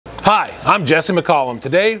Hi, I'm Jesse McCollum.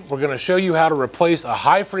 Today we're going to show you how to replace a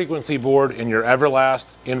high frequency board in your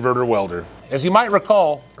Everlast inverter welder. As you might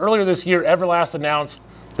recall, earlier this year Everlast announced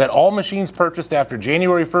that all machines purchased after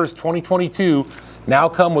January 1st, 2022 now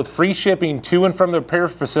come with free shipping to and from the repair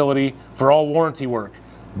facility for all warranty work.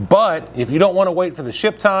 But if you don't want to wait for the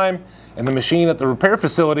ship time and the machine at the repair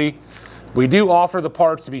facility, we do offer the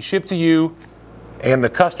parts to be shipped to you and the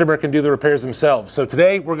customer can do the repairs themselves. So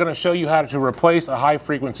today we're going to show you how to replace a high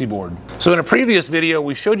frequency board. So in a previous video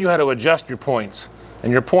we showed you how to adjust your points,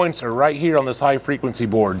 and your points are right here on this high frequency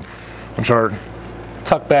board, which are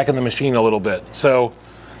tucked back in the machine a little bit. So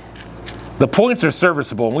the points are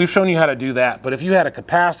serviceable and we've shown you how to do that, but if you had a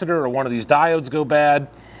capacitor or one of these diodes go bad,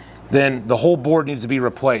 then the whole board needs to be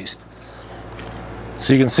replaced.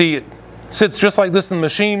 So you can see it sits just like this in the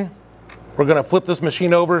machine. We're going to flip this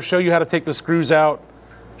machine over, show you how to take the screws out,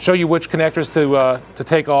 show you which connectors to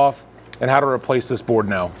take off, and how to replace this board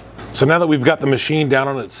now. So now that we've got the machine down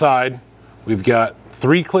on its side, we've got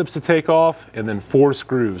 3 clips to take off and then 4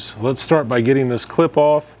 screws. Let's start by getting this clip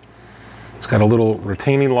off. It's got a little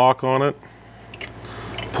retaining lock on it.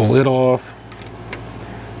 Pull it off.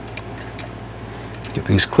 Get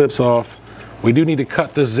these clips off. We do need to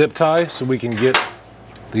cut this zip tie so we can get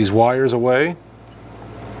these wires away.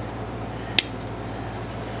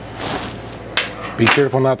 Be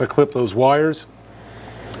careful not to clip those wires.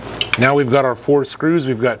 Now we've got our 4 screws.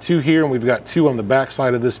 We've got 2 here and we've got 2 on the back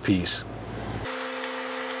side of this piece.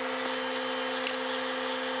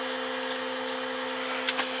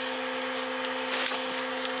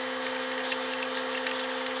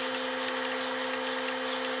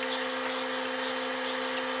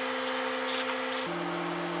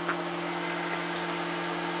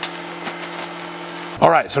 All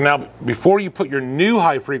right, so now before you put your new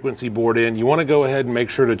high frequency board in, you want to go ahead and make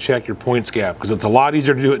sure to check your points gap, because it's a lot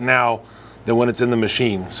easier to do it now than when it's in the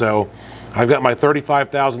machine. So I've got my 35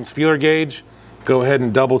 thousandths feeler gauge. Go ahead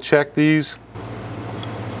and double check these.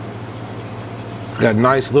 Got a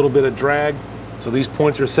nice little bit of drag. So these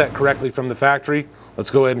points are set correctly from the factory. Let's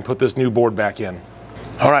go ahead and put this new board back in.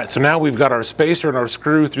 All right, so now we've got our spacer and our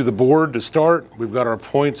screw through the board to start. We've got our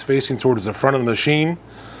points facing towards the front of the machine.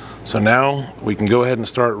 So now we can go ahead and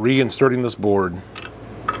start reinserting this board.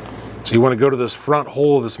 So you want to go to this front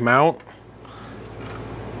hole of this mount,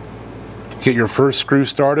 get your first screw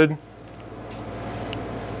started,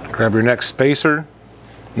 grab your next spacer.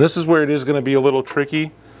 And this is where it is going to be a little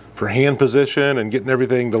tricky for hand position and getting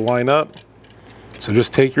everything to line up. So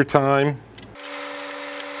just take your time.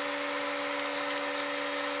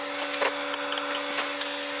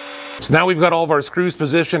 So now we've got all of our screws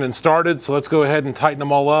positioned and started, so let's go ahead and tighten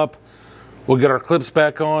them all up. We'll get our clips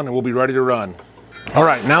back on and we'll be ready to run. All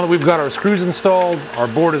right, now that we've got our screws installed, our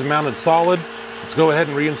board is mounted solid, let's go ahead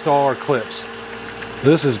and reinstall our clips.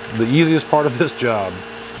 This is the easiest part of this job.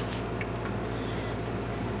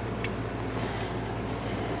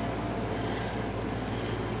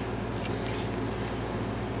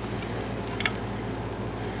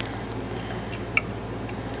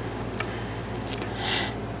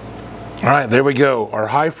 All right, there we go. Our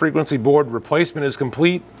high frequency board replacement is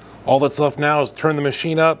complete. All that's left now is turn the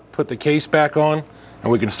machine up, put the case back on,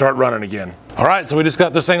 and we can start running again. All right, so we just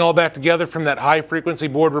got this thing all back together from that high frequency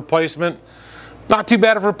board replacement. Not too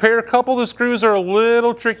bad of repair. A couple of the screws are a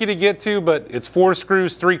little tricky to get to, but it's 4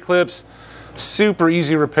 screws, 3 clips, super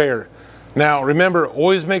easy repair. Now remember,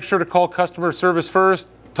 always make sure to call customer service first,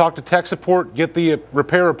 talk to tech support, get the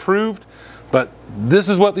repair approved. But this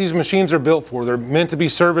is what these machines are built for. They're meant to be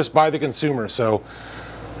serviced by the consumer. So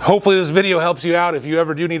hopefully this video helps you out if you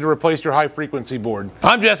ever do need to replace your high frequency board.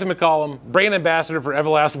 I'm Jesse McCollum, brand ambassador for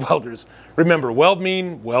Everlast Welders. Remember, weld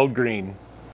mean, weld green.